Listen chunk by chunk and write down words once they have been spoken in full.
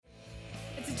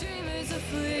dreamer's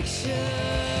affliction.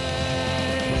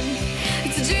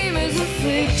 It's a dreamer's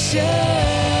affliction.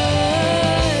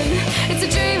 It's a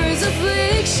dreamer's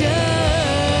affliction.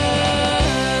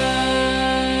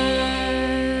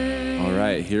 All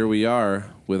right, here we are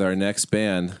with our next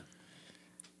band.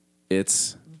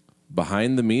 It's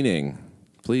Behind the Meaning.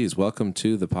 Please welcome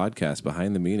to the podcast,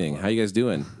 Behind the Meaning. How you guys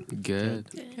doing? Good.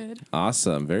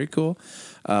 Awesome. Very cool.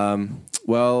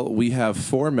 Well, we have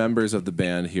 4 members of the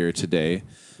band here today.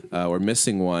 We're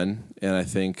missing one, and I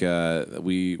think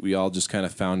we all just kind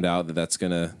of found out that that's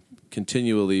going to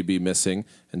continually be missing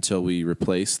until we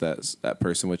replace that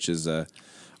person, which is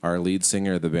our lead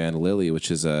singer of the band, Lily.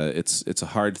 Which is it's a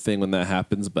hard thing when that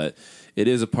happens, but it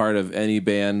is a part of any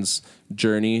band's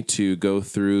journey to go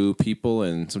through people,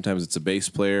 and sometimes it's a bass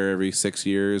player every 6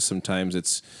 years. Sometimes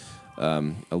it's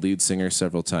a lead singer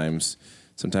several times.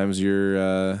 Sometimes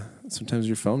your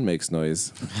phone makes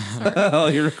noise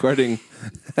while you're recording.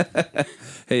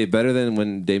 Hey, better than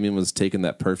when Damien was taking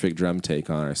that perfect drum take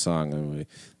on our song. I mean,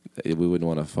 we wouldn't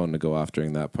want a phone to go off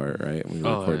during that part, right? When we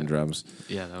were recording drums.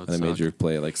 Yeah, that would And I made you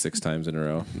play it like 6 times in a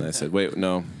row. And I said, wait,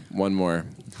 no, one more.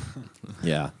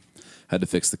 Yeah. Had to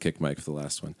fix the kick mic for the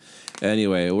last one.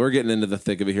 Anyway, we're getting into the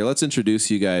thick of it here. Let's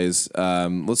introduce you guys.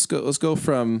 Let's go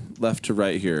from left to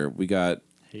right here. We got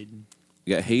Hayden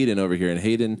over here. And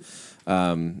Hayden,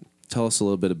 tell us a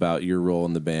little bit about your role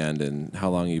in the band and how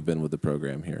long you've been with the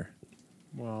program here.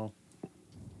 Well,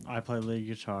 I play lead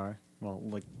guitar. Well,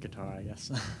 like guitar, I guess.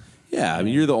 Yeah, I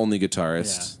mean, you're the only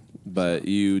guitarist, but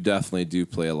you definitely do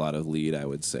play a lot of lead, I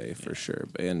would say, for sure,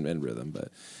 and rhythm.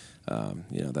 But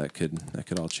that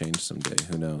could all change someday.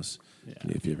 Who knows? Yeah.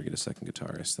 If you ever get a second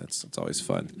guitarist, that's always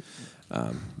fun.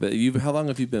 But how long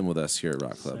have you been with us here at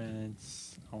Rock Club?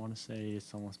 Since, I want to say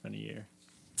it's almost been a year.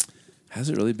 Has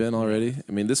it really been already?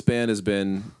 I mean, this band has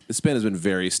been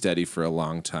very steady for a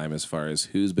long time as far as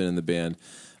who's been in the band.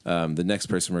 The next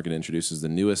person we're going to introduce is the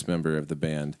newest member of the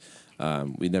band.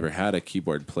 We never had a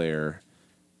keyboard player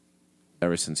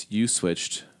ever since you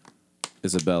switched,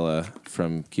 Isabella,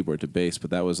 from keyboard to bass, but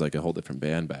that was like a whole different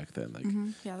band back then. Like,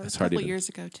 Yeah, that was a couple years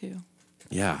ago too.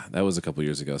 Yeah, that was a couple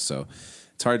years ago. So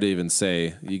it's hard to even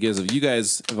say. You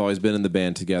guys have always been in the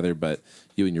band together, but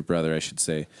you and your brother, I should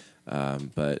say.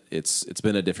 But it's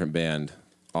been a different band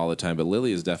all the time. But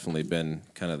Lily has definitely been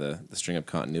kind of the string of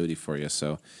continuity for you.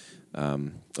 So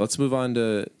let's move on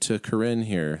to Corinne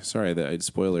here. Sorry,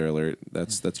 spoiler alert.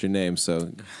 That's your name.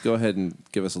 So go ahead and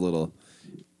give us a little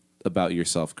about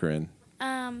yourself, Corinne.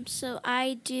 So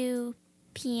I do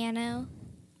piano,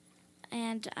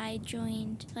 and I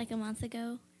joined like a month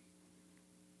ago.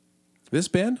 This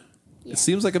band? Yeah. It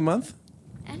seems like a month.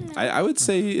 I don't know. I would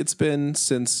say it's been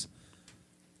since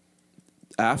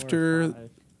after.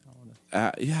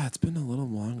 Yeah, it's been a little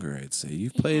longer, I'd say.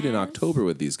 You've played in October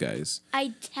with these guys.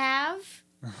 I have.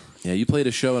 Yeah, you played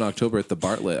a show in October at the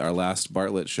Bartlett, our last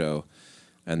Bartlett show.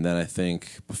 And then I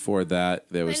think before that,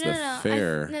 there was the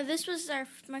fair. No, this was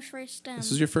my first. This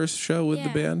was your first show with the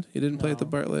band? You didn't play at the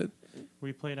Bartlett?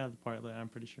 We played at the Bartlett, I'm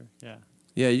pretty sure. Yeah.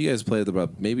 Yeah, you guys played at the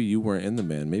Bartlett. Maybe you weren't in the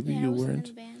band. Maybe you weren't.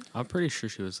 In the band. I'm pretty sure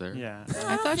she was there. Yeah.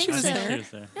 I thought she was so.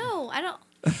 there. No, I don't.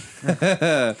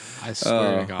 I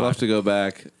swear to God. We'll have to go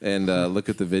back and look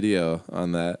at the video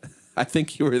on that. I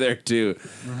think you were there too.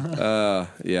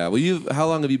 Yeah. Well, how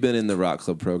long have you been in the Rock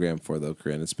Club program for, though,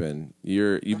 Corinne?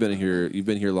 You've been here. You've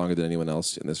been here longer than anyone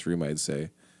else in this room, I'd say.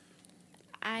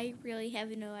 I really have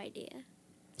no idea.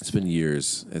 It's been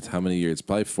years. It's how many years?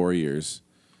 Probably 4 years.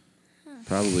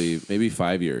 Probably maybe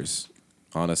 5 years.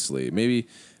 Honestly, maybe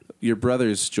your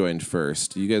brothers joined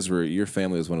first. Your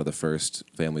family was one of the first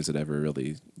families that ever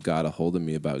really got a hold of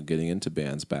me about getting into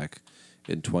bands back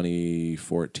in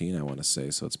 2014, I want to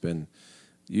say. So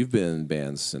you've been in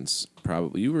bands since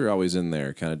probably, you were always in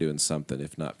there kind of doing something,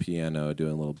 if not piano,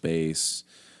 doing a little bass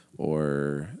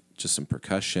or just some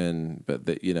percussion.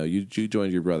 But you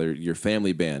joined your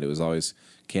family band. It was always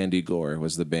Candy Gore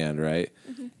was the band, right?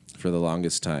 Mm-hmm. For the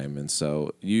longest time. And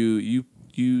so you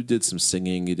did some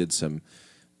singing, you did some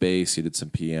bass, you did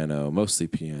some piano, mostly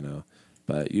piano,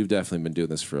 but you've definitely been doing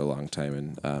this for a long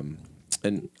time.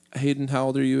 And Hayden, how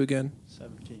old are you again?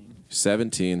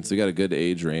 17. So we got a good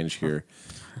age range here.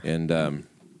 And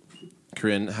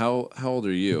Corinne, how old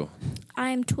are you?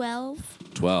 I'm 12.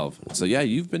 12. So yeah,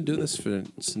 you've been doing this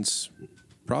since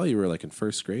probably you were like in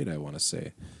first grade, I want to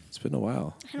say. It's been a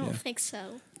while. I don't think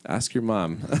so. Ask your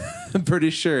mom. I'm pretty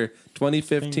sure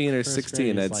 2015 or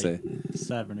 16, I'd say.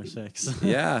 7 or 6.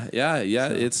 Yeah.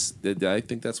 So. I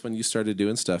think that's when you started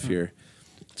doing stuff here.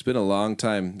 It's been a long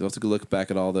time. You'll have to go look back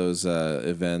at all those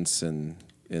events and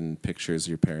pictures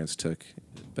your parents took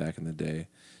back in the day.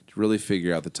 really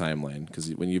figure out the timeline,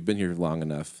 because when you've been here long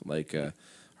enough, like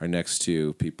our next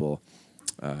two people,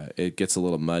 it gets a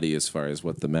little muddy as far as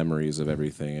what the memories of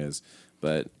everything is.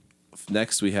 But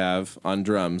next we have on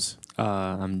drums.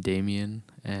 I'm Damien,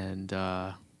 and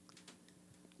I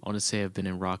want to say I've been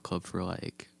in Rock Club for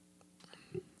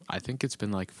I think it's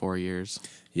been 4 years.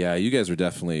 Yeah, you guys were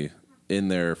definitely in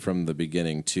there from the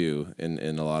beginning too,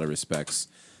 in a lot of respects.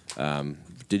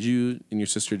 Did you and your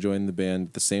sister join the band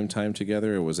at the same time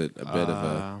together, or was it a bit of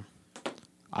a...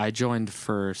 I joined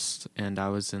first, and I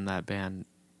was in that band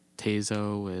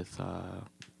Tezo with...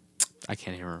 I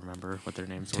can't even remember what their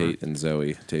names were. Tate and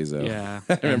Zoe, Tezo. Yeah.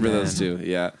 I remember those two,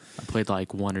 yeah. I played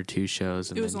 1 or 2 shows,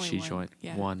 and It was then only she one, joined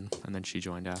yeah. one, and then she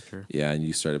joined after. Yeah, and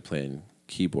you started playing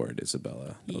keyboard,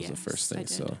 Isabella. That was the Yes, first I thing.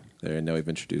 did. So there, now we've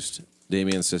introduced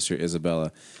Damien's sister,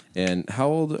 Isabella. And how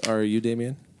old are you,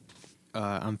 Damien?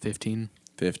 I'm 15.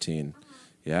 15.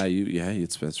 Yeah,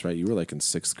 that's right. You were in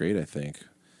 6th grade, I think.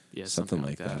 Yeah, something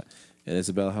like that. And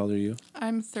Isabella, how old are you?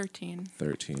 I'm 13.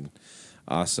 13.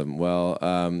 Awesome. Well,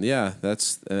 yeah, that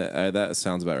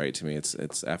sounds about right to me.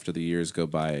 It's after the years go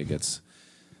by, it gets,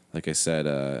 like I said,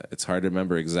 it's hard to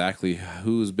remember exactly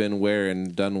who's been where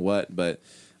and done what, but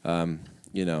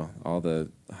all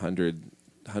the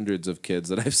hundreds of kids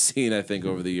that I've seen, I think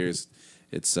over the years,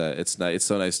 it's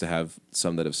so nice to have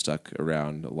some that have stuck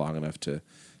around long enough to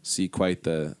see quite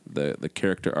the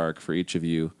character arc for each of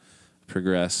you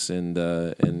progress and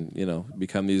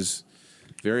become these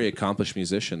very accomplished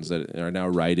musicians that are now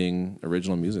writing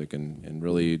original music and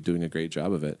really doing a great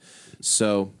job of it.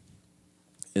 So,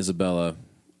 Isabella,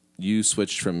 you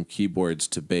switched from keyboards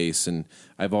to bass, and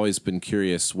I've always been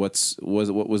curious. Was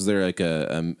there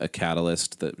a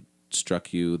catalyst that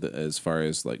struck you as far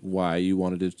as why you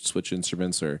wanted to switch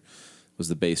instruments, or was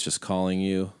the bass just calling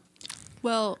you?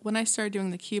 Well, when I started doing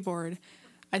the keyboard,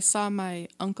 I saw my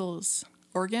uncle's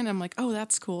organ. I'm like, oh,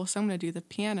 that's cool. So I'm going to do the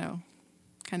piano,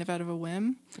 kind of out of a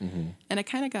whim. Mm-hmm. And I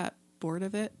kind of got bored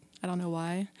of it. I don't know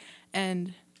why.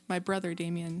 And my brother,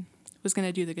 Damien, was going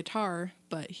to do the guitar,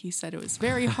 but he said it was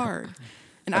very hard.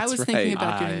 And I was thinking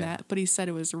about doing that, but he said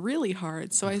it was really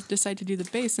hard. So I decided to do the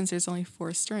bass since there's only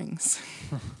 4 strings.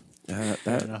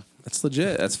 That's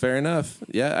legit. That's fair enough.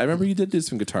 Yeah, I remember you did do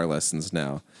some guitar lessons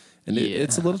now. And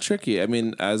it's a little tricky. I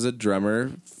mean, as a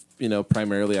drummer,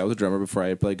 primarily I was a drummer before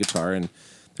I played guitar, and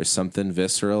there's something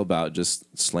visceral about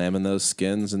just slamming those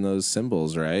skins and those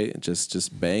cymbals, right?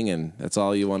 Just banging. That's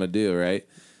all you want to do, right?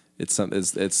 For me,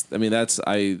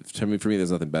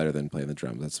 there's nothing better than playing the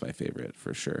drums. That's my favorite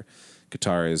for sure.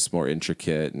 Guitar is more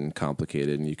intricate and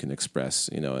complicated, and you can express,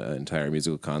 an entire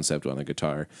musical concept on a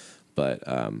guitar. But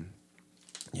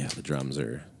the drums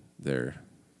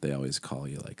they always call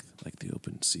you like the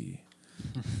open sea.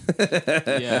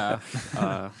 Yeah.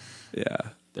 Yeah.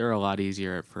 They're a lot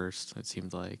easier at first, it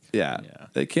seemed like. Yeah,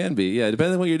 it can be. Yeah,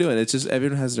 depending on what you're doing. It's just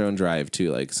everyone has their own drive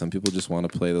too. Like some people just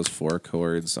want to play those 4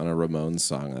 chords on a Ramones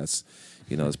song. That's,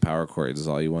 those power chords is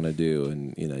all you want to do,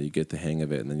 and you get the hang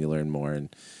of it, and then you learn more.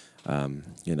 And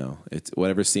it's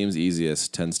whatever seems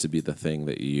easiest tends to be the thing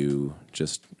that you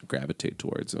just gravitate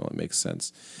towards, and it makes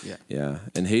sense. Yeah. Yeah.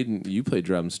 And Hayden, you play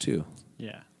drums too.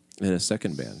 Yeah. In a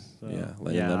second band. So,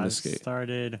 letting them I escape.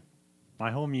 started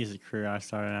my whole music career. I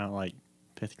started out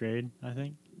 5th grade, I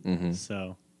think. Mm-hmm.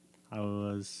 So I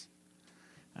was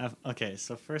okay.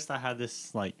 So first I had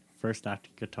this first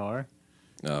active guitar.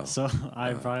 Oh. So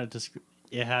I brought it to school.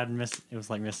 It was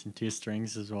missing 2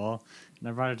 strings as well. And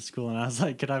I brought it to school, and I was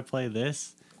like, "Could I play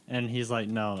this?" And he's like,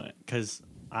 "No, because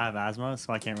I have asthma,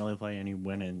 so I can't really play any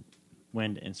wind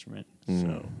instrument."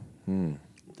 So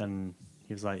then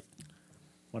he was like,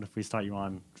 "What if we start you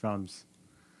on drums?"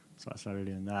 So I started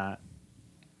doing that.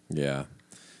 Yeah,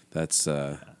 that's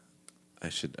I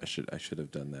should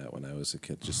have done that when I was a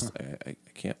kid. Just I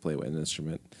can't play an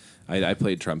instrument. I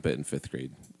played trumpet in 5th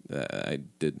grade. I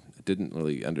didn't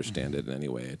really understand it in any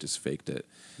way. I just faked it.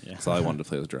 Yeah. So I wanted to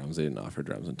play with drums. They didn't offer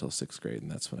drums until 6th grade,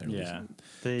 and that's when I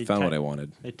really found what I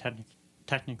wanted. They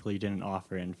technically didn't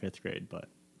offer in 5th grade, but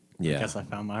I Yeah. guess I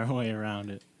found my way around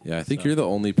it. Yeah, I think you're the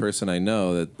only person I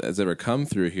know that has ever come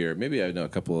through here. Maybe I know a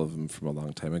couple of them from a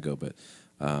long time ago, but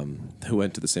who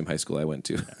went to the same high school I went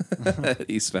to,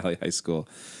 East Valley High School.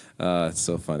 It's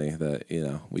so funny that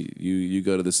you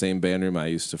go to the same band room I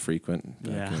used to frequent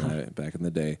back in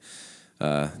the day.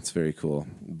 It's very cool,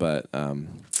 but.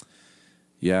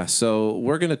 Yeah, so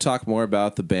we're going to talk more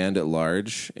about the band at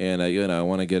large, and I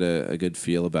want to get a good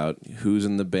feel about who's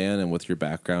in the band and what your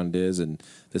background is. And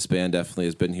this band definitely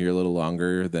has been here a little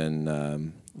longer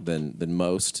than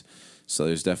most, so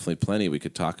there's definitely plenty we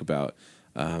could talk about.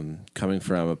 Coming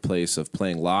from a place of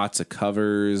playing lots of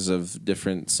covers of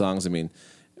different songs, I mean,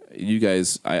 you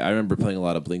guys, I remember playing a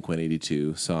lot of Blink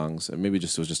 182 songs, and maybe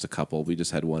just it was just a couple. We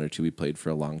just had one or two we played for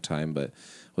a long time. But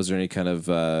was there any kind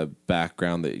of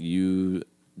background that you,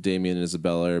 Damien and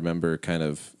Isabella, remember kind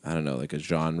of, I don't know, like a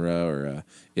genre or a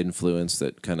influence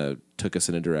that kind of took us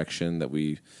in a direction that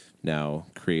we now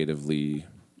creatively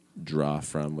draw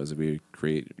from as we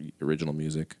create original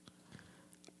music?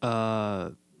 You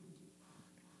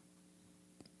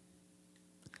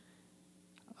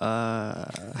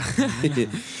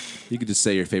could just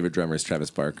say your favorite drummer is Travis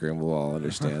Barker, and we'll all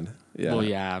understand. Yeah. Well,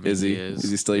 yeah, I mean, is he? he is.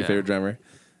 Is he still your Yeah. favorite drummer?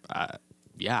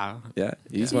 Yeah. Yeah,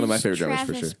 he's one of my favorite drummers for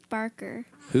Travis sure. Barker.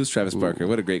 Who's Travis Barker?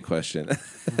 What a great question.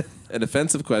 An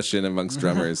offensive question amongst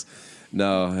drummers.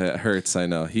 No, it hurts. I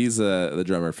know. He's the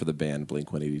drummer for the band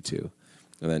Blink 182.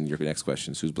 And then your next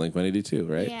question is who's Blink 182,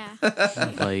 right? Yeah.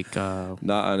 Like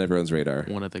Not on everyone's radar.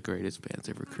 one of the greatest bands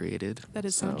ever created. That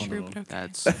is not true, but okay.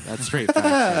 That's straight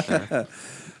facts right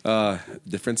there.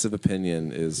 Difference of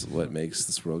opinion is what makes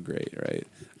this world great, right?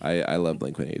 I love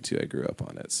Blink 182. I grew up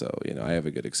on it, so I have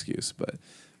a good excuse. But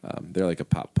they're like a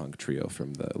pop punk trio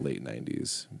from the late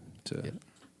 '90s to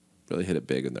really hit it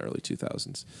big in the early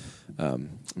 2000s.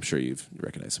 I'm sure you've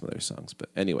recognized some of their songs, but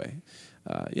anyway,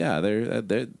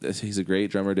 he's a great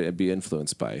drummer to be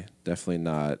influenced by. Definitely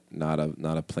not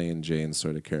a plain Jane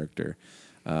sort of character.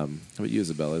 How about you,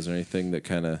 Isabella? Is there anything that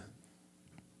kind of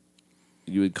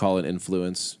you would call an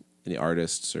influence? Any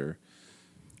artists or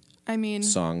I mean,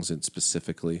 songs and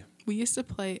specifically? we used to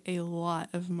play a lot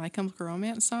of My Chemical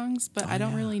Romance songs, but I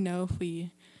don't really know if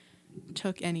we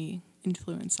took any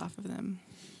influence off of them.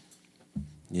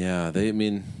 Yeah,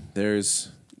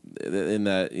 there's in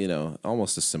that,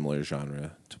 almost a similar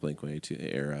genre to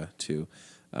Blink-182 era too.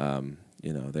 I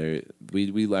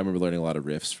remember learning a lot of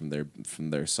riffs from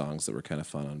their songs that were kind of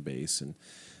fun on bass, and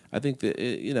I think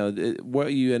that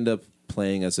what you end up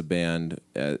playing as a band,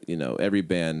 every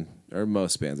band or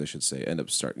most bands I should say end up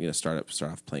start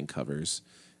off playing covers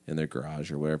in their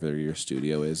garage or wherever your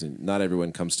studio is, and not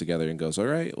everyone comes together and goes, all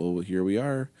right, well here we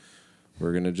are.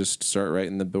 We're going to just start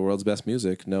writing the world's best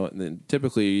music. No,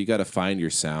 typically you got to find your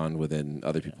sound within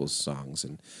other people's songs,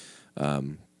 and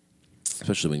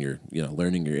especially when you're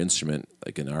learning your instrument,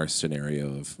 like in our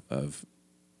scenario of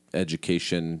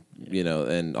education,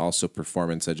 and also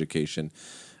performance education.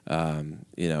 And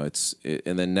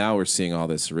then now we're seeing all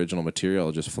this original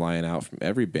material just flying out from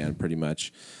every band pretty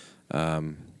much.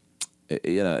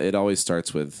 It always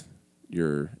starts with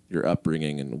your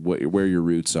upbringing and where your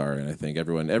roots are, and I think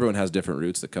everyone has different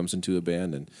roots that comes into a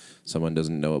band, and someone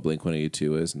doesn't know what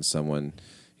Blink-182 is, and someone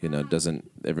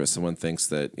doesn't. Someone thinks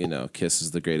that Kiss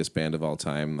is the greatest band of all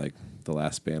time, like the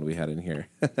last band we had in here.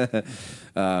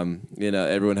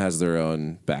 Everyone has their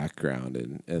own background,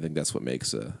 and I think that's what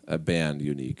makes a band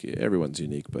unique. Everyone's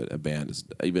unique, but a band is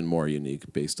even more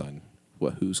unique based on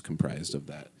who's comprised of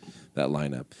that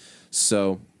lineup.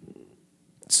 So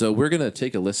we're gonna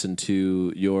take a listen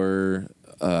to your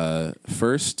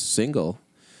first single.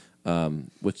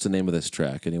 What's the name of this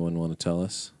track? Anyone want to tell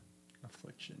us?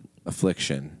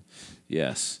 Affliction.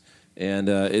 Yes. And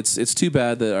it's too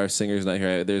bad that our singer's not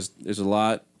here. There's a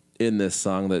lot in this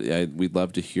song that we'd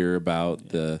love to hear about,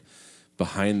 the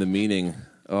behind the meaning.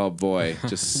 Oh boy,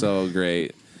 just so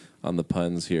great on the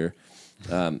puns here.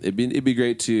 It'd be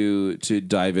great to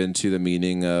dive into the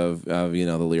meaning of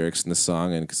the lyrics in the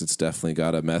song, and because it's definitely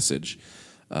got a message.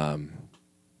 And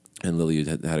Lily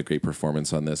had a great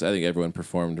performance on this. I think everyone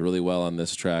performed really well on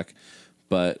this track.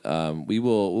 But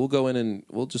we'll go in and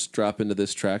we'll just drop into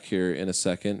this track here in a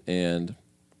second and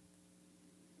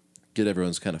get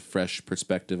everyone's kind of fresh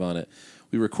perspective on it.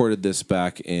 We recorded this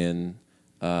back in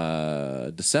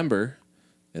December,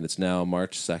 and it's now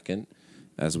March 2nd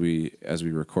as we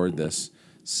record this.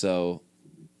 So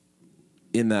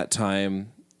in that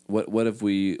time, what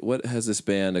has this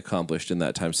band accomplished in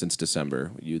that time since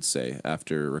December, you'd say,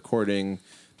 after recording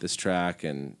this track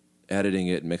and editing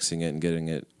it, mixing it, and getting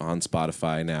it on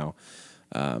Spotify now,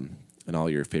 and all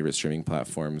your favorite streaming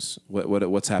platforms?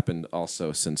 What's happened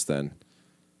also since then?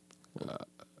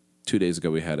 2 days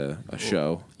ago we had a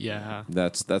show. Yeah.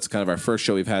 That's kind of our first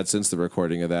show we've had since the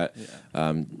recording of that.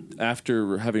 Yeah.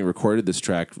 After having recorded this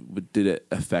track, did it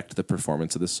affect the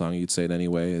performance of this song, you'd say, in any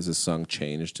way? Has this song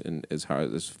changed in as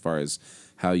far as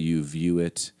how you view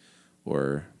it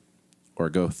or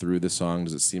go through the song?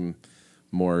 Does it seem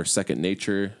more second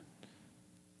nature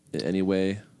in any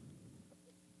way?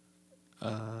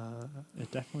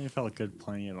 It definitely felt good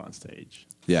playing it on stage.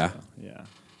 Yeah. So, yeah.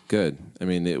 Good. I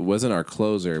mean, it wasn't our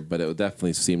closer, but it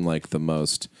definitely seemed like the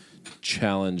most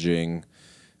challenging,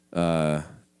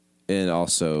 and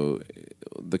also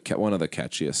one of the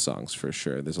catchiest songs for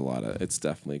sure. There's a lot of it's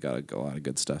definitely got a lot of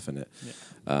good stuff in it.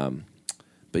 Yeah.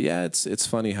 But yeah, it's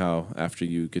funny how after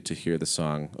you get to hear the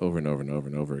song over and over and over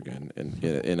and over again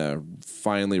in a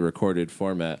finely recorded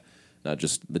format, not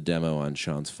just the demo on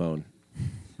Sean's phone,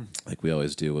 like we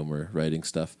always do when we're writing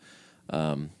stuff.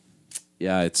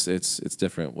 Yeah, it's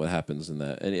different what happens in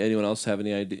that. Anyone else have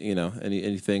any idea?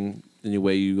 Anything, any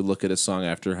way you look at a song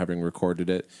after having recorded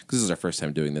it? Because this is our first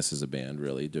time doing this as a band,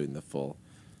 really doing the full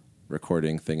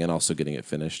recording thing and also getting it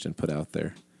finished and put out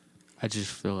there. I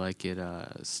just feel like it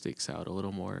sticks out a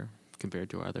little more compared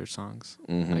to our other songs,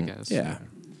 Mm-hmm. I guess. Yeah,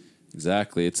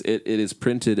 exactly. It is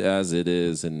printed as it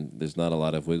is, and there's not a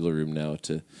lot of wiggle room now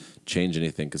to change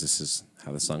anything because this is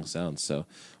how the song sounds. So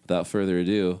without further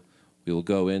ado, we will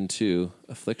go into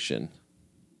Affliction.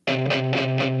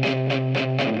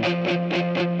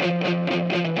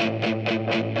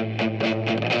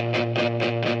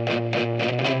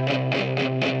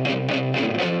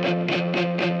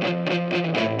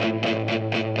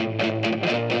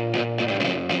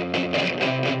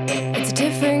 It's a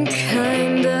different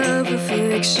kind of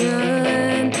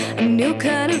affliction, a new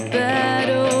kind of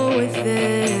battle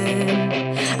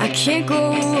within. I can't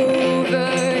go over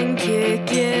and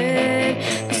kick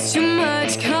it. There's too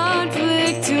much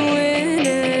conflict to win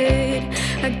it.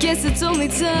 I guess it's only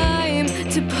time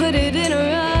to put it in a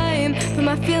rhyme. Put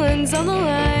my feelings on the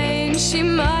line. She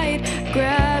might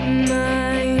grab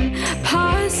mine,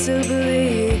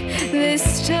 possibly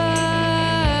this time.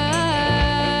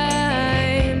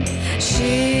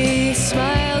 She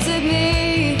smiles at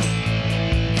me.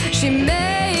 She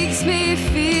makes me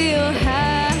feel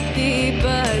happy,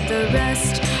 but the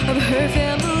rest of her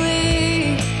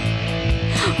family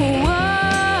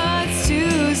wants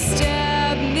to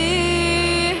stab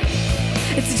me.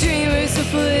 It's a dreamer's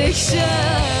affliction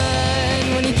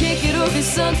when you can't get over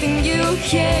something you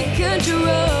can't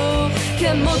control.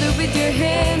 Can't mold it with your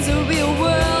hands. The real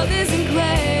world isn't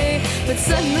clay, but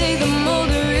suddenly the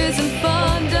molder isn't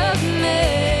fond of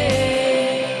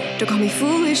me. Don't call me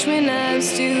foolish when I'm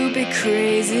stupid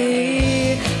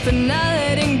crazy for not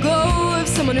letting go of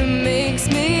someone who makes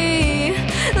me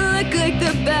look like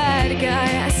the bad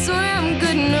guy. I swear I'm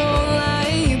good, no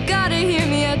lie. You gotta hear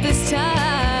me out this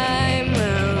time.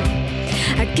 Well,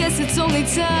 I guess it's only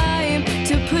time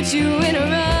to put you in a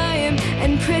rhyme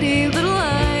and pretty little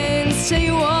lines. Tell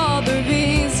you all the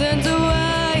reasons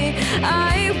why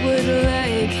I would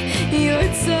like your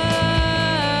time.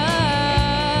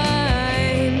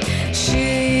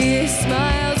 She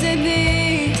smiles at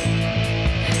me.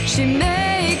 She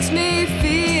makes me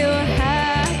feel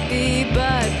happy,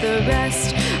 but the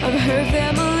rest of her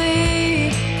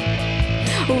family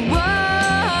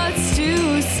wants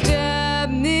to stab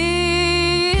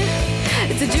me.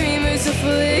 It's a dreamer's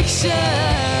affliction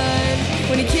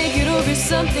when you can't get over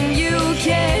something you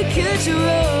can't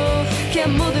control.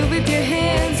 Can't mold it with your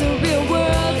hands. The real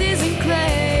world isn't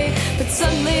clay, but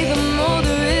suddenly the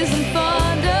molder isn't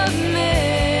fond of me.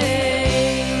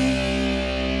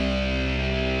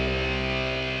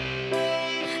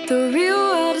 The real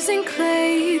world isn't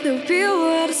clay. The real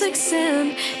world is like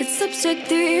sand. It slips right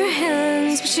through your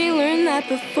hands, but she learned that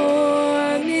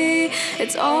before me.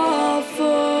 It's all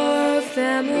for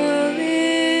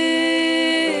family.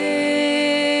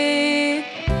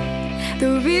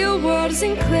 The real world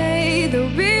isn't clay. The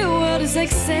real world is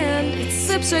like sand. It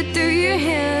slips right through your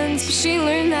hands, but she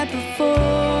learned that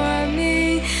before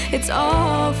me. It's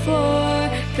all for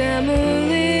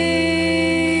family.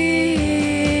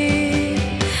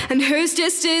 And hers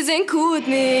just isn't cool with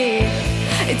me.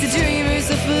 It's a dreamer's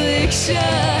affliction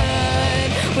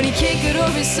when you can't get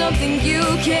over something you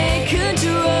can't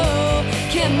control.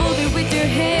 Can't mold it with your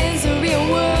hands. The real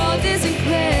world isn't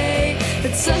clay,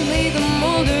 but suddenly the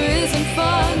molder isn't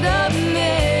fond of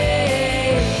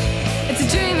me. It's a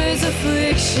dreamer's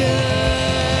affliction.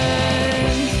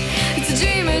 It's a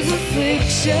dreamer's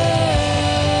affliction.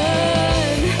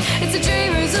 It's a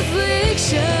dreamer's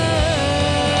affliction.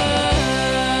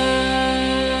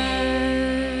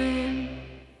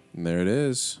 And there it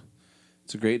is.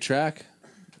 It's a great track.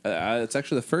 It's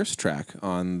actually the first track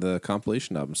on the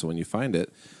compilation album. So when you find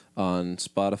it on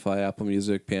Spotify, Apple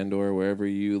Music, Pandora, wherever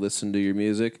you listen to your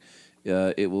music,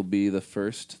 it will be the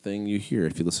first thing you hear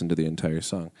if you listen to the entire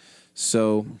song.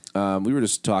 So we were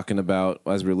just talking about,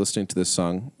 as we were listening to this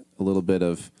song, a little bit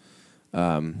of,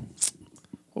 what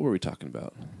were we talking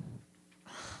about?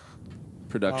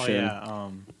 Production.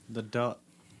 Oh, yeah. The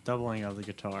doubling of the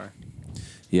guitar.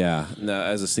 Yeah, now,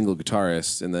 as a single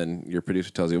guitarist, and then your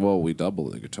producer tells you, "Well, we double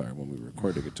the guitar when we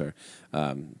record the guitar."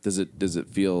 Does it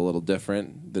feel a little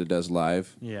different than it does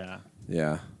live? Yeah.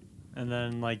 Yeah. And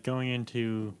then, like, going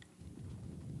into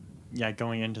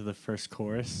going into the first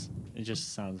chorus, it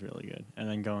just sounds really good, and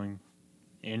then going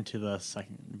into the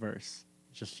second verse,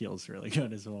 it just feels really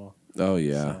good as well. Oh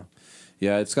yeah, So,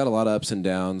 yeah. It's got a lot of ups and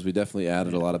downs. We definitely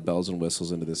added a lot of bells and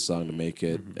whistles into this song to make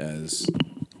it as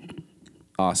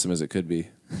awesome as it could be.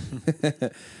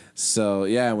 So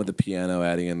yeah, and with the piano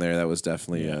adding in there, that was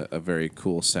definitely a very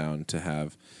cool sound to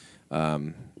have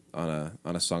on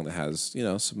a song that has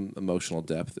some emotional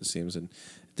depth. It seems. And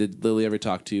did Lily ever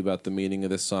talk to you about the meaning of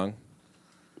this song,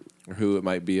 or who it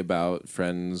might be about,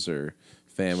 friends or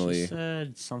family? she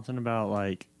said something about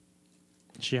like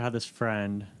she had this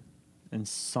friend, and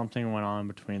something went on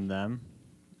between them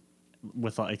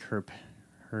with like her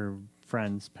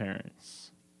friend's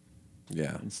parents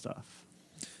Yeah. and stuff.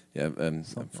 Yeah, and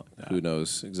Something like that. who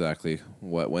knows exactly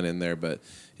what went in there, but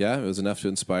yeah, it was enough to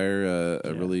inspire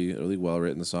a really well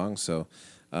written song. So,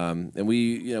 and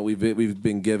we've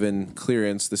been given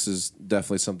clearance. This is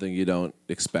definitely something you don't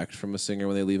expect from a singer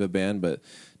when they leave a band, but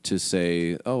to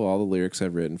say, oh, all the lyrics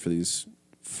I've written for these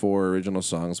 4 original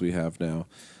songs we have now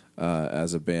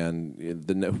as a band,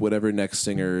 whatever next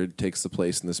singer takes the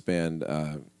place in this band,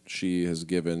 she has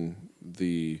given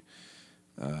the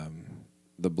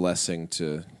blessing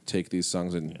to take these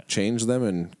songs and change them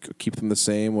and keep them the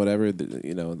same, whatever.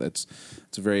 It's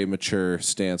a very mature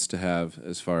stance to have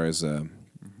as far as an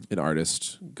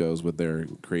artist goes with their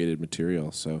created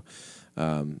material. So,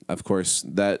 of course,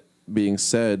 that being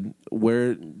said,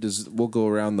 we'll go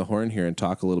around the horn here and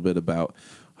talk a little bit about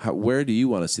where do you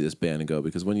want to see this band go?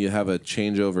 Because when you have a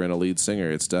changeover in a lead singer,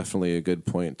 it's definitely a good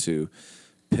point to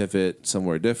pivot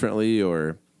somewhere differently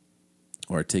or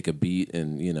take a beat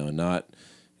and not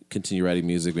continue writing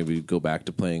music. Maybe go back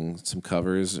to playing some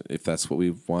covers if that's what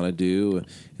we want to do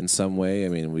in some way. I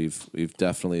mean, we've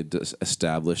definitely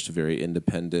established a very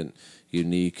independent,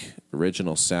 unique,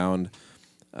 original sound.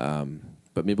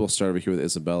 But maybe we'll start over here with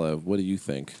Isabella. What do you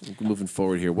think moving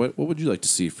forward here? What would you like to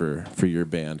see for your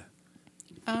band?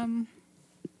 I'm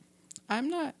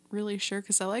not really sure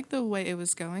because I like the way it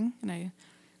was going, and I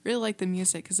really like the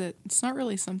music because it's not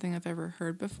really something I've ever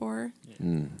heard before.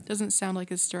 It doesn't sound like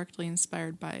it's directly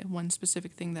inspired by one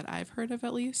specific thing that I've heard of,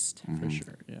 at least. For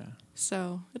sure, yeah.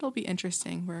 So it'll be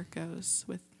interesting where it goes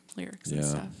with lyrics and Yeah,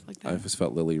 stuff like that. I just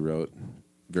felt Lily wrote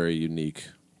very unique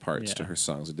parts to Yeah. her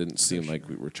songs. It didn't seem like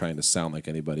we were trying to sound like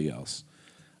anybody else.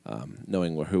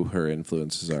 Knowing who her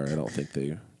influences are, I don't think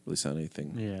they really sound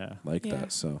anything like Yeah.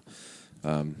 that. So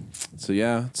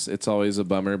yeah, it's always a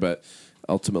bummer, but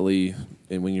ultimately,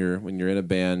 and when you're in a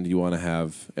band, you want to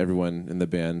have everyone in the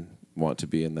band want to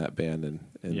be in that band, and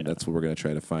that's what we're going to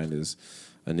try to find is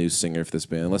a new singer for this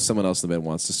band. Unless someone else in the band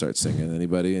wants to start singing.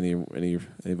 Anybody? Any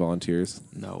volunteers?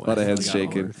 No way. A lot of heads Got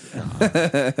shaking. work.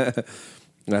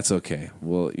 That's okay.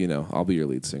 Well, I'll be your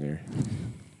lead singer.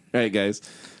 All right, guys.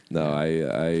 No,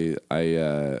 I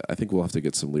think we'll have to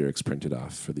get some lyrics printed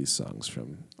off for these songs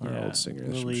from our old singer.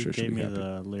 I'm Lily sure she'll gave be me happy.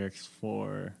 the lyrics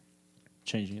for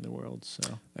Changing the World,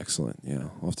 so Excellent. Yeah,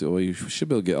 we'll have to. Well, you should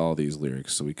be able to get all these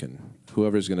lyrics so we can.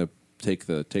 Whoever's going to take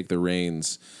the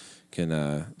reins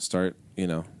can start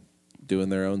doing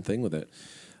their own thing with it.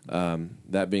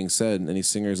 That being said, any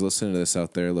singers listening to this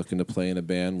out there looking to play in a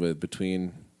band with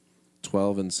between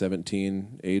 12 and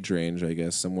 17 age range, I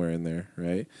guess somewhere in there,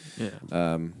 right?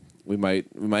 Yeah. We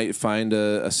might find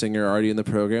a singer already in the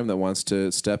program that wants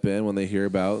to step in when they hear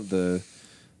about the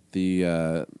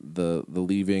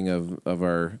leaving of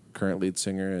our current lead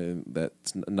singer, and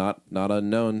that's not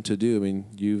unknown to do. I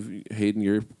mean, Hayden,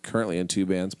 you're currently in 2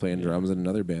 bands playing drums in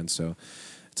another band, so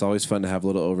it's always fun to have a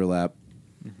little overlap.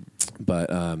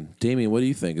 But Damien, what do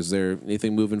you think? Is there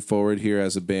anything moving forward here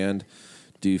as a band?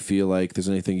 Do you feel like there's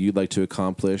anything you'd like to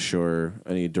accomplish, or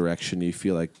any direction you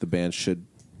feel like the band should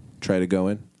try to go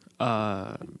in?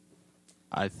 I'd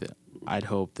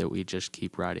hope that we just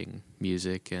keep writing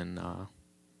music and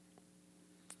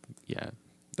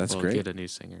That's we'll great. Get a new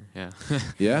singer. Yeah.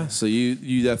 Yeah, so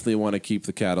you definitely want to keep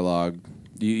the catalog.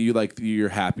 You're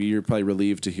happy. You're probably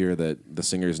relieved to hear that the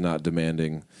singer's not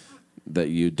demanding that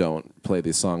you don't play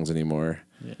these songs anymore.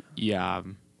 Yeah.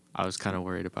 I was kind of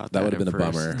worried about that. That would have at been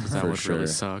a first, bummer, 'cause that for would sure. really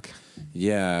suck.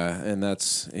 Yeah, and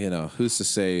that's who's to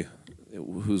say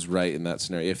who's right in that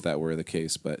scenario if that were the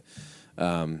case, but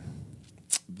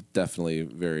definitely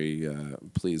very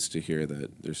pleased to hear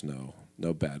that there's no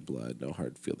bad blood, no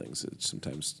hard feelings. It's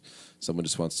sometimes someone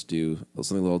just wants to do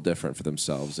something a little different for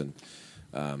themselves, and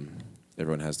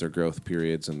everyone has their growth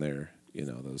periods and their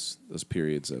those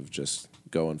periods of just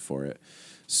going for it.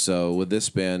 So with this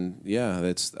band,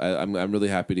 I'm really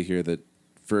happy to hear that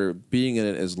for being in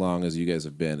it as long as you guys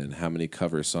have been, and how many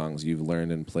cover songs you've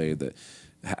learned and played, that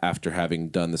after having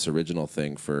done this original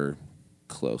thing for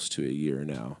close to a year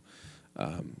now,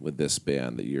 with this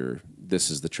band that this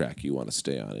is the track you want to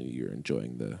stay on and you're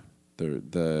enjoying the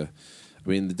I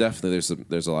mean, definitely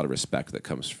there's a lot of respect that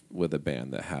comes with a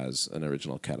band that has an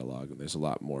original catalog, and there's a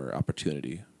lot more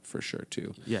opportunity for sure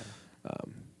too. Yeah.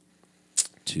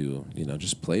 To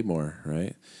just play more,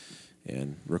 right,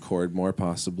 and record more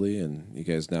possibly. And you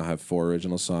guys now have 4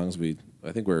 original songs.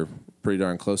 I think we're pretty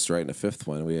darn close to writing a 5th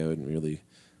one. We haven't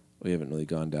really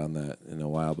gone down that in a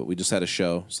while, but we just had a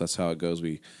show, so that's how it goes.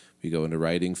 We go into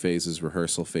writing phases,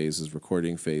 rehearsal phases,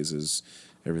 recording phases.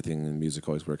 Everything in music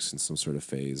always works in some sort of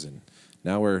phase, and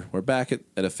now we're back at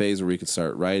a phase where we can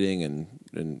start writing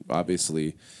and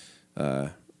obviously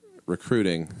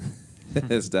recruiting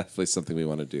is definitely something we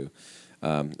want to do.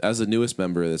 As the newest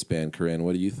member of this band, Corinne,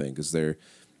 what do you think? Is there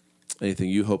anything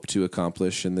you hope to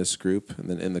accomplish in this group and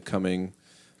then in the coming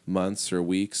months or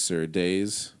weeks or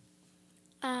days?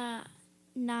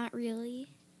 Not really.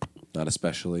 Not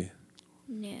especially.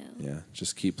 No. Yeah,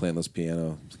 just keep playing those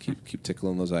piano, keep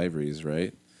tickling those ivories,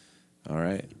 right? All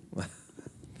right.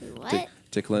 What?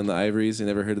 Tickling the ivories. You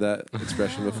never heard that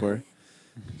expression before?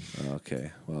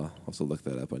 Okay. Well, I'll also look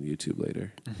that up on YouTube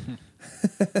later.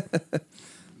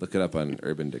 Look it up on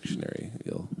Urban Dictionary.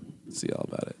 You'll see all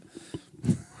about it.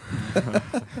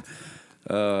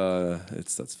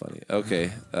 That's funny.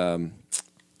 Okay.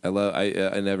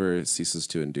 I never ceases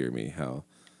to endear me how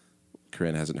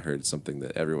Corinne hasn't heard something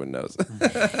that everyone knows.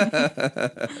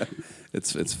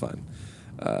 It's fun.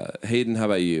 Hayden, how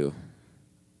about you?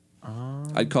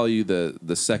 I'd call you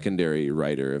the secondary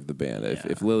writer of the band.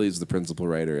 If Lily's the principal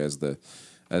writer, as the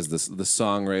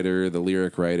songwriter, the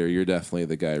lyric writer, you're definitely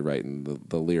the guy writing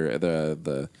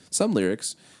the some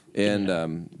lyrics and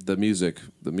the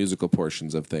musical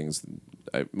portions of things.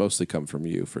 I mostly come from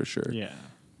you for sure. Yeah,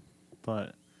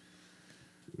 but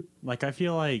like I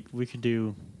feel like we could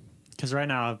do, because right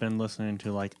now I've been listening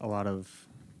to like a lot of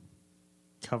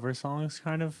cover songs,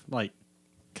 kind of like,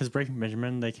 because Breaking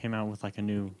Benjamin, they came out with like a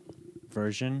new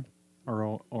version,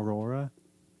 Aurora,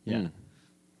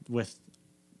 with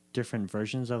different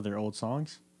versions of their old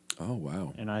songs. Oh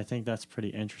wow! And I think that's pretty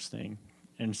interesting.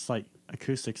 And it's like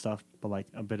acoustic stuff, but like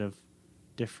a bit of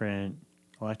different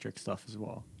electric stuff as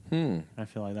well. I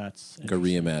feel like that's like a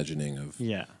reimagining of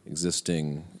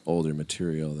existing older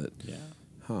material. That's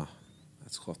cool.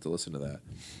 I'll have to listen to that.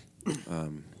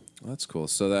 Well, that's cool.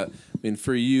 So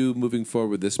for you moving forward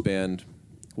with this band,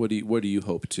 what do you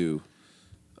hope to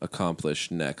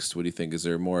accomplish next? What do you think? Is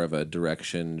there more of a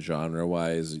direction genre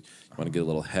wise? You want to get a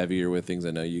little heavier with things?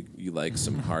 I know you like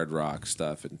some hard rock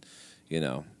stuff, and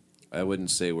I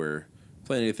wouldn't say we're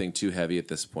playing anything too heavy at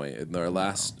this point. And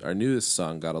our newest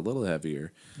song got a little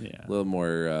heavier, a little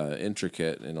more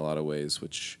intricate in a lot of ways,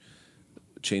 which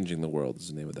Changing the World is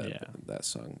the name of that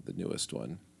song, the newest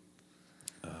one.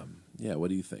 What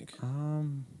do you think?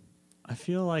 I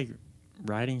feel like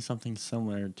writing something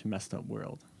similar to Messed Up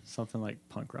World, something like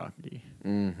punk rockety.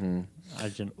 Mm-hmm. A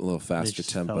little faster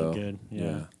tempo. Felt good.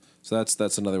 Yeah. So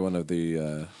that's another one of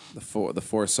the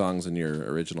four songs in your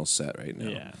original set right now.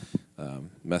 Yeah.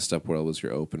 Messed Up World was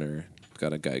your opener.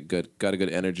 Got a good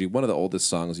energy. One of the oldest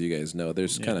songs you guys know.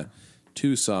 There's kind of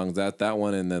 2 songs, that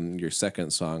one, and then your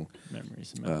second song,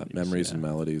 Memories and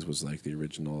Melodies, was like the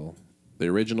original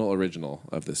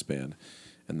of this band.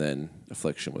 And then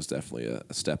Affliction was definitely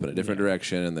a step in a different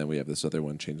direction. And then we have this other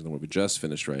one, Changing the World, we just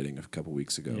finished writing a couple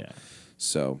weeks ago. Yeah.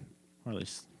 So, or at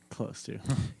least close to.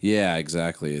 Yeah,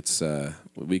 exactly. It's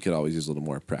we could always use a little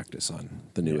more practice on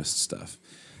the newest stuff.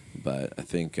 But I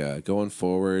think going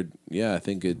forward, I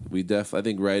think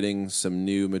writing some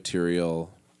new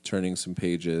material, turning some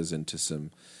pages into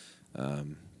some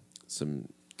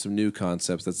new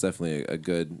concepts. That's definitely a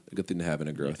good thing to have in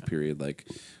a growth period. Like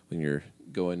when you're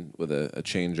going with a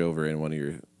changeover in one of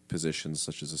your positions,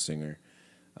 such as a singer,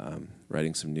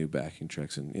 writing some new backing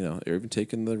tracks, and or even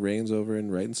taking the reins over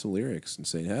and writing some lyrics and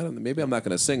saying, maybe I'm not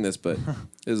going to sing this, but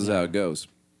this is how it goes.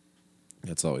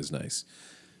 That's always nice.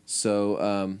 So,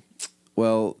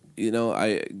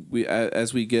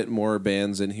 as we get more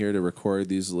bands in here to record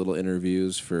these little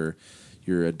interviews for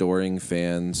your adoring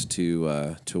fans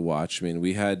to watch. I mean,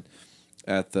 we had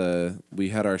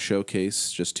our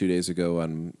showcase just 2 days ago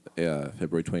on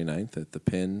February 29th at the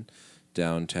Pin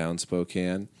downtown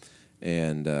Spokane,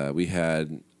 and we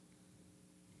had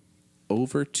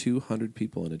over 200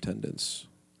 people in attendance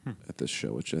at this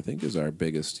show, which I think is our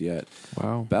biggest yet.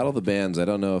 Wow. Battle of the Bands, I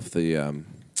don't know if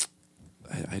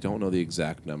I don't know the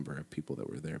exact number of people that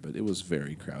were there, but it was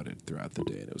very crowded throughout the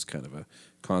day, and it was kind of a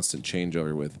constant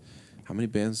changeover with how many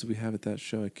bands did we have at that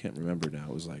show? I can't remember now.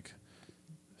 It was like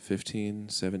 15,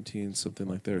 17, something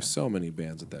like that. There were so many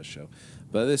bands at that show.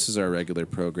 But this is our regular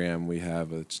program.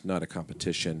 It's not a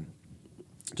competition.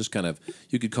 just kind of,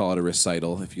 you could call it a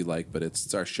recital if you like, but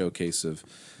it's our showcase of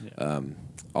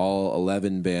all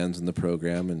 11 bands in the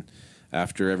program. And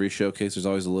after every showcase, there's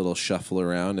always a little shuffle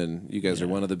around, and you guys are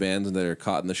one of the bands that are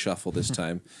caught in the shuffle this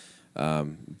time.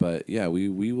 But yeah,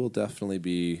 we will definitely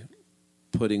be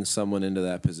putting someone into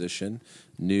that position,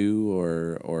 new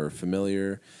or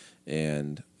familiar,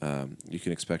 and you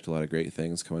can expect a lot of great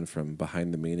things coming from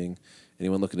Behind the Meaning.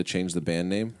 Anyone looking to change the band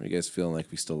name? Are you guys feeling like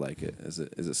we still like it? Is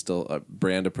it still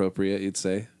brand appropriate, you'd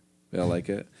say? We all like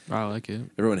it? I like it.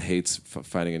 Everyone hates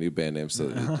finding a new band name, so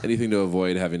anything to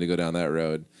avoid having to go down that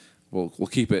road, we'll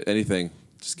keep it. Anything.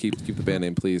 Just keep the band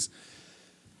name, please.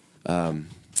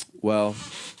 Well,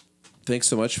 thanks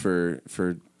so much for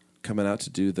coming out to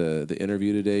do the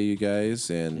interview today, you guys.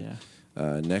 And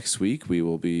next week we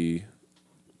will be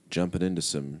jumping into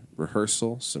some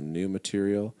rehearsal, some new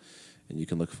material, and you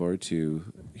can look forward to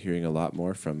hearing a lot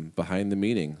more from Behind the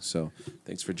Meaning. So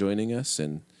thanks for joining us.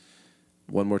 And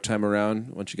one more time around,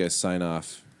 why don't you guys sign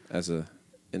off as a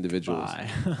individuals?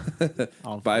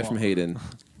 Bye. Bye from Hayden.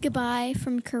 Goodbye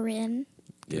from Corinne.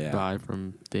 Yeah. Bye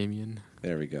from Damien.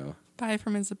 There we go. Bye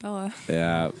from Isabella.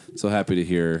 Yeah, so happy to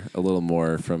hear a little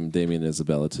more from Damien and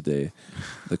Isabella today,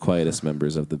 the quietest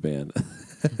members of the band.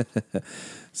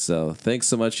 So thanks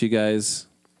so much, you guys.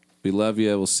 We love you.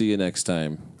 We'll see you next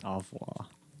time. Au revoir.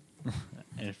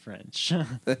 In French.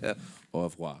 Au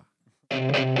revoir.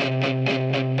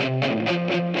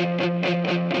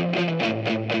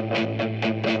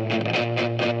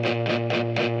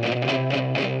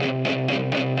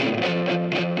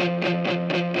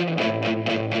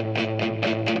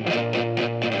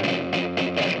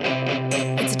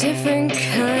 It's a different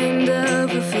kind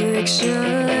of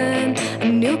affliction,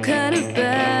 a new kind of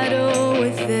battle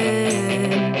within.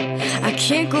 I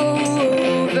can't go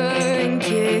over and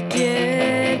kick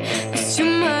it. There's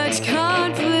too much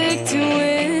conflict to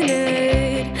win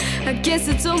it. I guess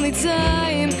it's only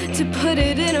time to put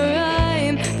it in a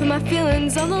rhyme. Put my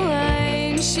feelings on the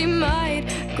line. She might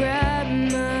grab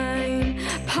mine,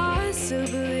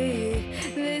 possibly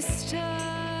this time.